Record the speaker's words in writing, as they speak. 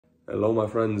Hello my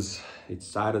friends, it's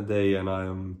Saturday and I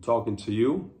am talking to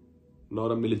you,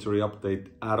 not a military update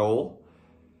at all.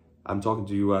 I'm talking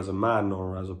to you as a man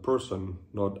or as a person,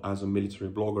 not as a military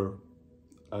blogger.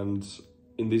 And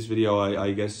in this video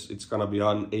I guess it's gonna be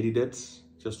unedited,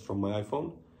 just from my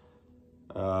iPhone.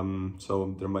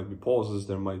 So there might be pauses,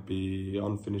 there might be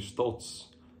unfinished thoughts.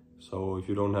 So if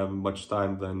you don't have much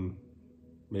time, then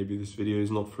maybe this video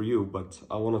is not for you, but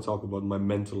I want to talk about my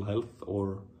mental health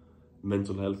or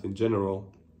mental health in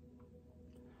general.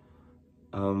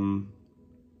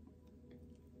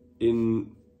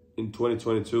 In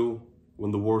 2022,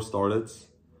 when the war started,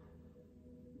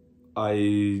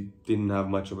 I didn't have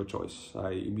much of a choice.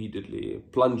 I immediately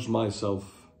plunged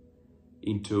myself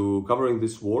into covering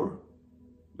this war.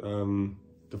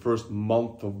 The first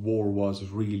month of war was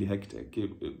really hectic.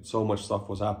 So much stuff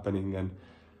was happening, and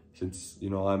since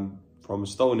I'm from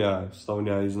Estonia,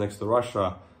 Estonia is next to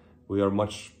Russia, we are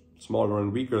much smaller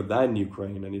and weaker than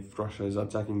Ukraine, and if Russia is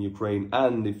attacking Ukraine,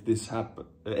 and if this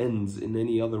ends in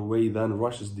any other way than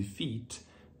Russia's defeat,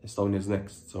 Estonia is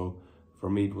next. So for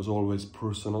me it was always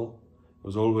personal. It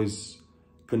was always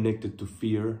connected to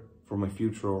fear for my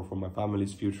future, or for my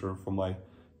family's future, for my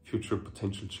future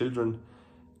potential children,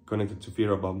 connected to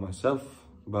fear about myself,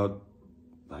 about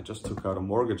I just took out a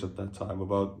mortgage at that time,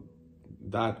 about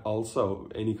that also,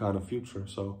 any kind of future.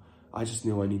 So I just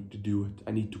knew I need to do it.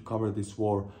 I need to cover this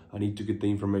war. I need to get the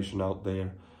information out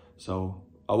there. So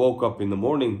I woke up in the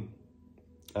morning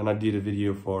and I did a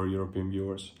video for European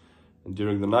viewers. And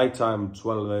during the nighttime,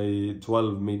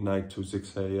 12 midnight to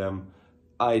 6 a.m.,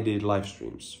 I did live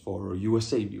streams for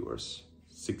USA viewers,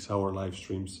 6-hour live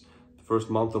streams. The first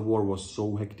month of war was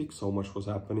so hectic, so much was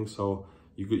happening. So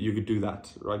you could do that.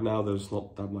 Right now, there's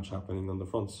not that much happening on the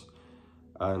fronts.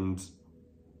 And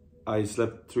I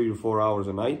slept 3 to 4 hours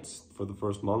a night for the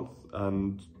first month,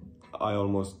 and I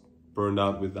almost burned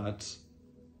out with that.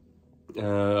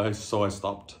 So I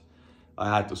stopped.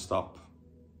 I had to stop,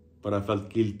 but I felt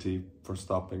guilty for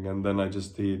stopping. And then I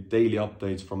just did daily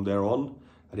updates from there on.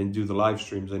 I didn't do the live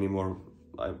streams anymore.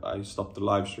 I stopped the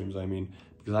live streams,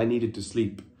 because I needed to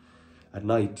sleep at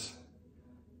night.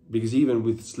 Because even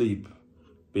with sleep,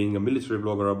 being a military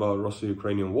blogger about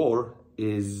Russia-Ukrainian war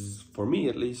is, for me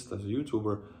at least, as a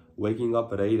YouTuber, waking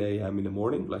up at 8 a.m. in the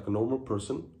morning like a normal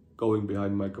person, going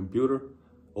behind my computer,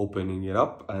 opening it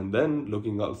up, and then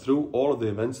looking through all of the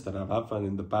events that have happened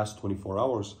in the past 24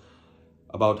 hours.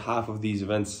 About half of these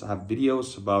events have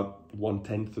videos, about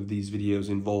 1/10 of these videos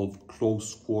involve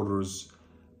close quarters,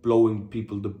 blowing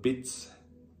people to bits,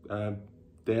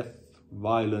 death,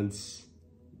 violence,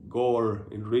 gore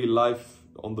in real life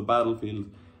on the battlefield,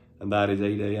 and that is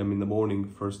 8 a.m. in the morning,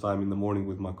 first time in the morning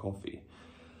with my coffee.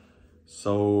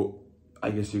 So I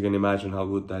guess you can imagine how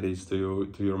good that is to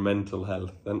your mental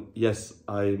health. And yes,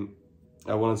 I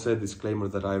want to say a disclaimer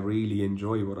that I really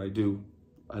enjoy what I do.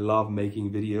 I love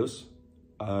making videos,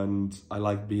 and I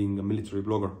like being a military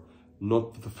blogger.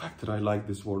 Not for the fact that I like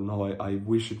this war. No, I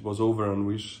wish it was over and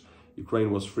wish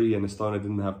Ukraine was free and Estonia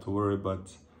didn't have to worry.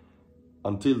 But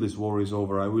until this war is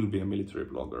over, I will be a military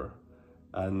blogger.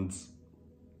 And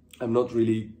I'm not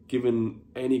really given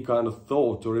any kind of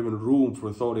thought or even room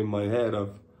for thought in my head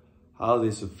of how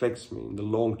this affects me in the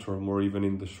long term or even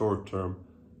in the short term.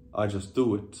 I just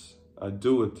do it. I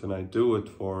do it, and I do it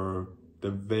for the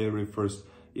very first,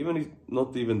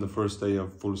 not even the first day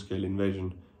of full-scale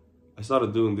invasion. I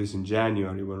started doing this in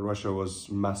January when Russia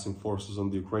was massing forces on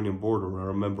the Ukrainian border. I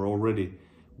remember already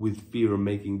with fear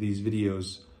making these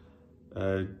videos,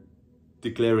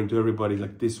 declaring to everybody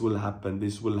like this will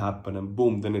happen, and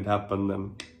boom, then it happened and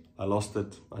I lost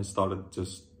it. I started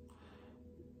just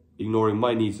ignoring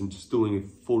my needs and just doing it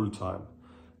full time.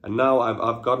 And now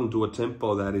I've gotten to a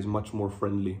tempo that is much more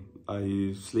friendly.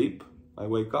 I sleep, I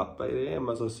wake up 8 a.m.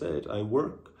 as I said, I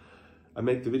work, I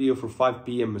make the video for 5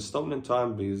 p.m. Estonian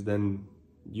time, because then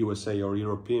USA or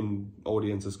European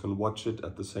audiences can watch it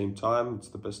at the same time. It's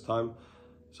the best time.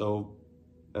 So,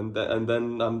 and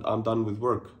then I'm done with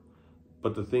work.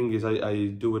 But the thing is, I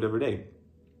do it every day,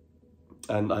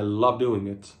 and I love doing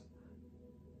it.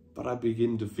 But I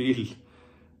begin to feel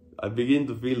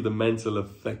the mental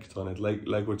effect on it,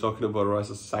 like we're talking about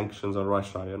Russia's sanctions on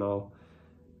Russia.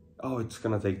 Oh, it's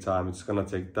gonna take time.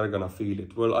 They're gonna feel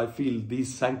it. Well, I feel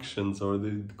these sanctions, or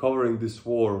covering this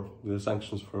war, the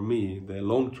sanctions for me, the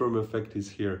long-term effect is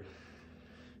here.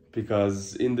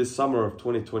 Because in this summer of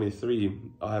 2023,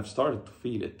 I have started to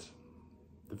feel it,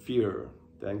 the fear,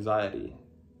 the anxiety.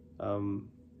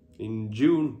 In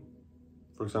June,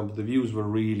 for example, the views were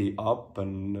really up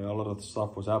and a lot of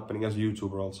stuff was happening as a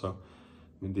YouTuber also.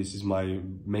 This is my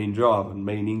main job and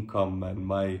main income and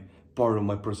my part of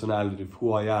my personality, of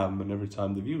who I am, and every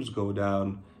time the views go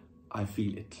down, I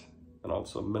feel it. And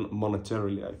also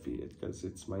monetarily I feel it, because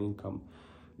it's my income.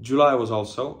 July was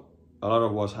also, a lot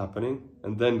of was happening,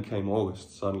 and then came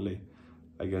August suddenly.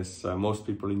 I guess most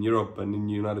people in Europe and in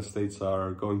the United States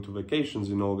are going to vacations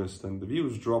in August, and the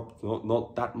views dropped.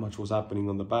 Not that much was happening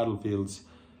on the battlefields.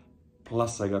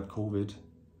 Plus I got COVID.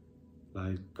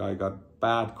 Like, I got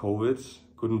bad COVID,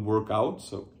 couldn't work out,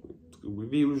 so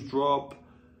views drop.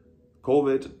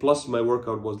 COVID, plus my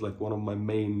workout was like one of my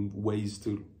main ways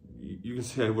to, you can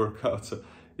say I work out, so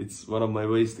it's one of my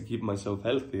ways to keep myself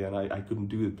healthy, and I couldn't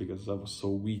do it because I was so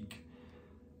weak.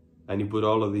 And you put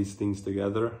all of these things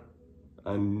together,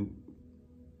 and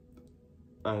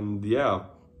yeah,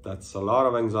 that's a lot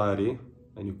of anxiety,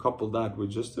 and you couple that with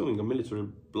just doing a military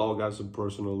blog as a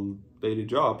personal daily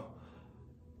job,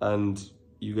 and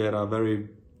you get a very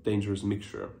dangerous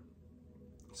mixture.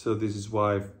 So this is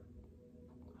why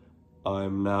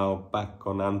I'm now back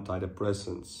on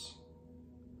antidepressants.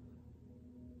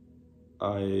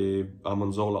 I'm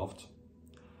on Zoloft.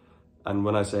 And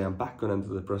when I say I'm back on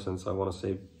antidepressants, I want to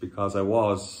say because I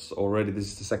was already, this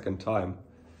is the second time.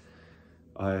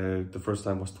 The first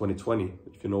time was 2020.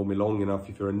 If you know me long enough,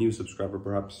 if you're a new subscriber,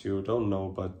 perhaps you don't know,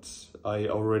 but I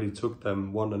already took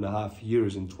them 1.5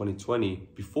 years in 2020,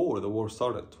 before the war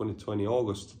started, 2020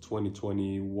 August to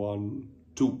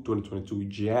 2022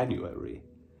 January.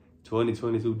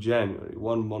 2022 January,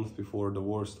 1 month before the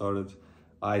war started,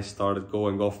 I started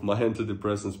going off my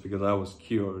antidepressants because I was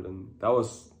cured, and that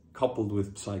was coupled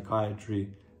with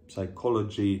psychiatry,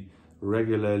 psychology.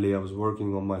 Regularly I was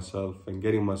working on myself and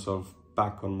getting myself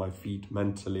back on my feet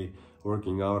mentally,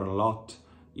 working out a lot,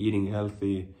 eating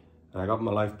healthy, and I got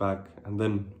my life back. And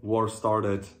then war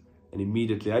started, and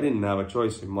immediately I didn't have a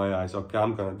choice in my eyes. Okay,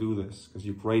 I'm gonna do this, because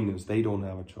Ukrainians, they don't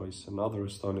have a choice, and other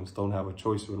Estonians don't have a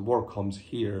choice when war comes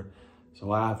here,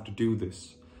 so I have to do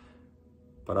this.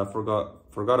 But I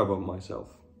forgot about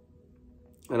myself.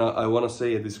 And I want to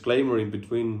say a disclaimer in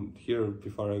between here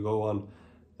before I go on,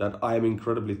 that I am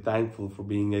incredibly thankful for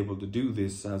being able to do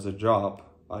this as a job.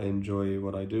 I enjoy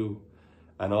what I do.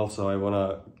 And also I want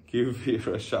to give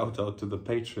here a shout out to the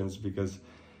patrons, because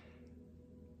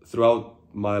throughout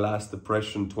my last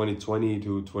depression, 2020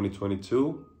 to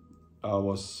 2022, I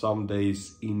was some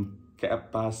days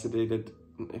incapacitated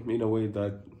in a way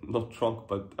that, not drunk,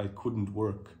 but I couldn't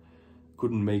work,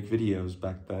 couldn't make videos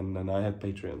back then, and I had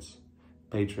patrons.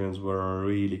 Patrons were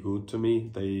really good to me.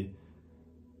 They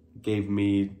gave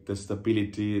me the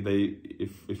stability.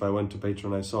 If I went to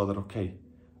Patreon, I saw that, okay,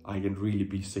 I can really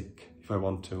be sick if I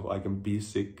want to. I can be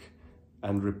sick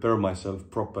and repair myself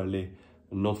properly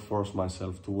and not force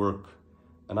myself to work.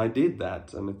 And I did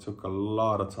that, and it took a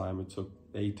lot of time. It took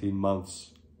 18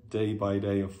 months, day by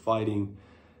day, of fighting,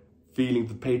 feeling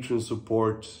the patron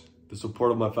support, the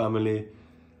support of my family,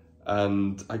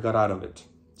 and I got out of it.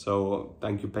 So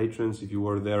thank you, patrons, if you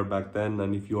were there back then,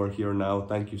 and if you are here now,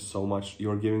 thank you so much.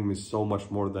 You're giving me so much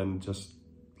more than just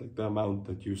like the amount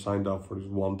that you signed up for, is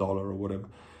 $1 or whatever.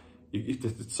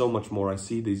 It's so much more. I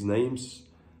see these names,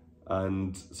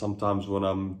 and sometimes when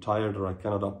I'm tired or I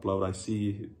cannot upload, I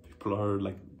see people are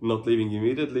like not leaving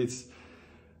immediately.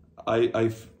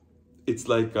 It's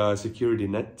like a security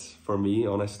net for me,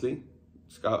 honestly.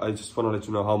 I just want to let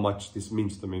you know how much this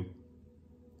means to me.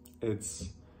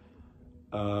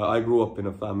 I grew up in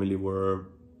a family where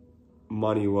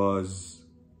money was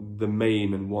the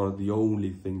main and one of the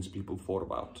only things people thought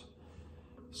about.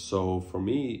 So for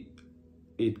me,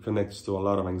 it connects to a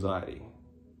lot of anxiety.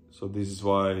 So this is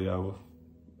why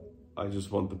I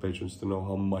just want the patrons to know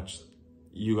how much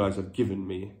you guys have given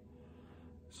me.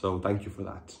 So thank you for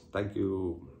that. Thank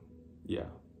you. Yeah.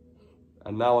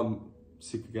 And now I'm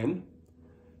sick again.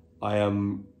 I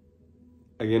am,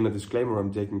 again, a disclaimer,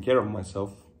 I'm taking care of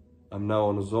myself. I'm now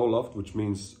on a Zoloft, which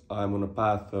means I'm on a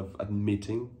path of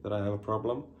admitting that I have a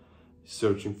problem,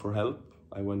 searching for help.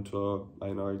 I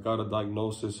got a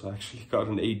diagnosis. I actually got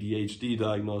an ADHD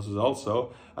diagnosis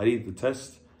also. I did the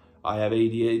test. I have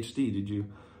ADHD, did you?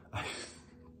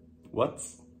 What?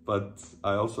 But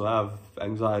I also have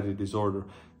anxiety disorder.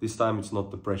 This time it's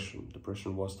not depression.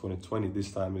 Depression was 2020.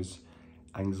 This time is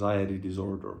anxiety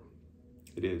disorder.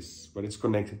 It is, but it's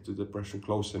connected to depression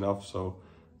close enough, so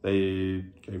they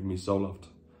gave me Zoloft.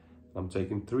 I'm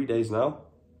taking 3 days now,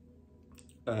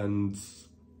 and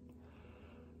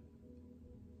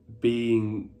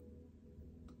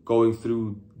going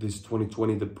through this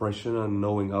 2020 depression and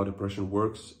knowing how depression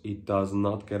works, it does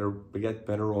not get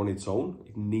better on its own.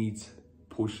 It needs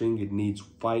pushing, it needs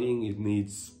fighting, it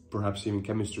needs perhaps even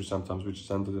chemistry sometimes, which is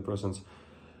antidepressants.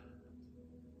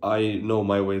 I know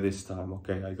my way this time.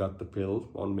 Okay, I got the pill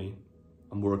on me.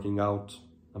 I'm working out,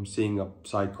 I'm seeing a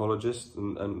psychologist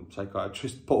and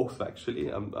psychiatrist, both actually.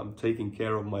 I'm taking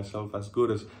care of myself as good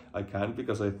as I can,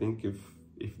 because I think if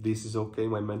this is okay,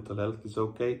 my mental health is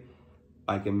okay,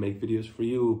 I can make videos for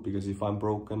you, because if I'm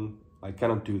broken, I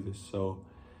cannot do this. So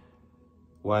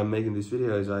why I'm making this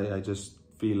video is I just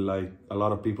feel like a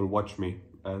lot of people watch me,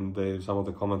 and some of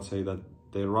the comments say that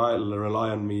they rely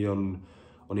on me on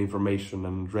information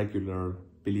and regular,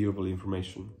 believable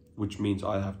information, which means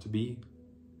I have to be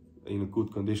in a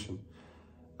good condition.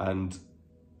 And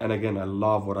again, I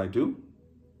love what I do,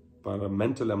 but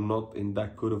mentally I'm not in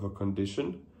that good of a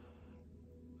condition.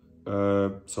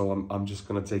 So I'm just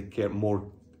gonna take care more.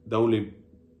 The only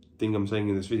thing I'm saying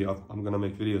in this video, I'm gonna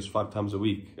make videos 5 times a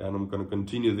week, and I'm gonna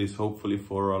continue this hopefully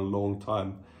for a long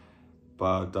time.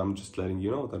 But I'm just letting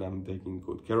you know that I'm taking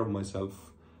good care of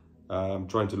myself. I'm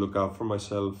trying to look out for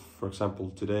myself. For example,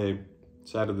 today,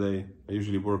 Saturday, I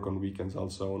usually work on weekends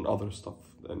also on other stuff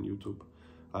than YouTube.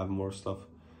 I have more stuff.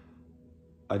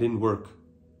 I didn't work,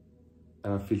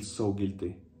 and I feel so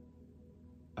guilty.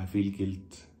 I feel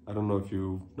guilt. I don't know if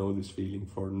you know this feeling,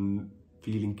 for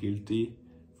feeling guilty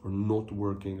for not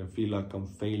working. I feel like I'm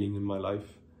failing in my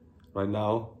life right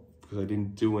now because I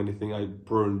didn't do anything. I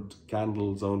burned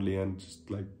candles only and just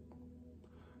like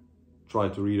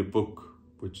tried to read a book,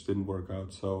 which didn't work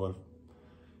out. So I'm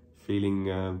feeling,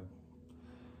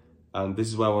 and this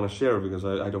is why I want to share, because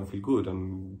I don't feel good.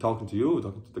 I'm talking to you,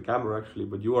 talking to the camera actually,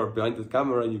 but you are behind the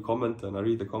camera and you comment, and I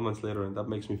read the comments later, and that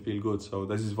makes me feel good. So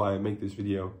this is why I make this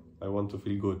video. I want to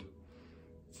feel good.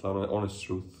 It's an honest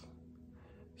truth.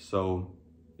 So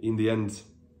in the end,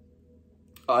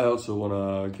 I also want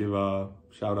to give a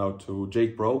shout out to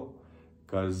Jake Bro,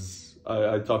 because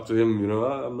I talked to him, you know,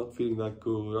 I'm not feeling that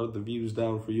good, the views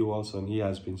down for you also, and he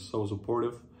has been so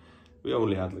supportive. We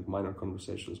only had like minor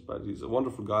conversations, but he's a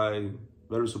wonderful guy,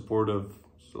 very supportive.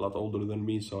 He's a lot older than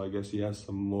me, so I guess he has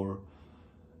some more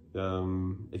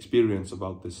experience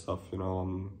about this stuff, you know.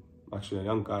 I'm actually a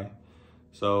young guy.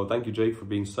 So thank you, Jake, for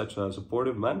being such a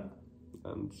supportive man.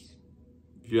 And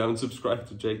if you haven't subscribed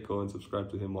to Jake, go and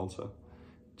subscribe to him also.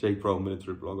 Jake Pro,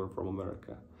 military blogger from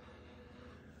America.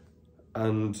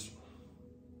 And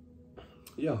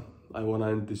yeah, I want to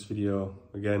end this video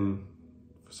again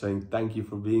saying thank you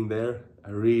for being there. I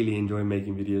really enjoy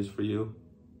making videos for you.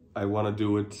 I want to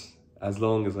do it as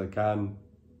long as I can.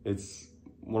 It's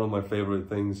one of my favorite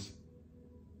things.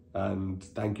 And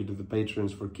thank you to the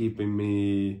patrons for keeping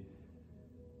me,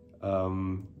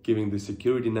 giving the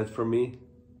security net for me,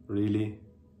 really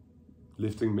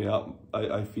lifting me up.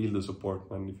 I feel the support,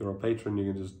 and if you're a patron,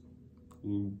 you can just,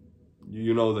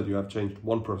 you know that you have changed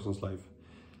one person's life.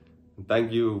 And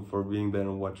thank you for being there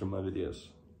and watching my videos.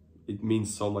 It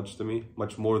means so much to me,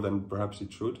 much more than perhaps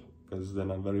it should, because then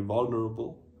I'm very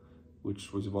vulnerable,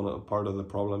 which was part of the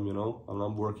problem, you know, and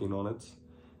I'm working on it.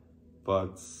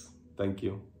 But thank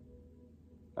you.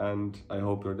 And I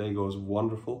hope your day goes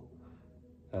wonderful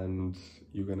and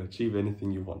you can achieve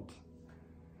anything you want.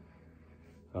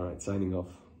 All right, signing off.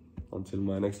 Until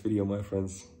my next video, my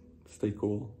friends, stay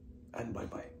cool and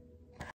bye-bye.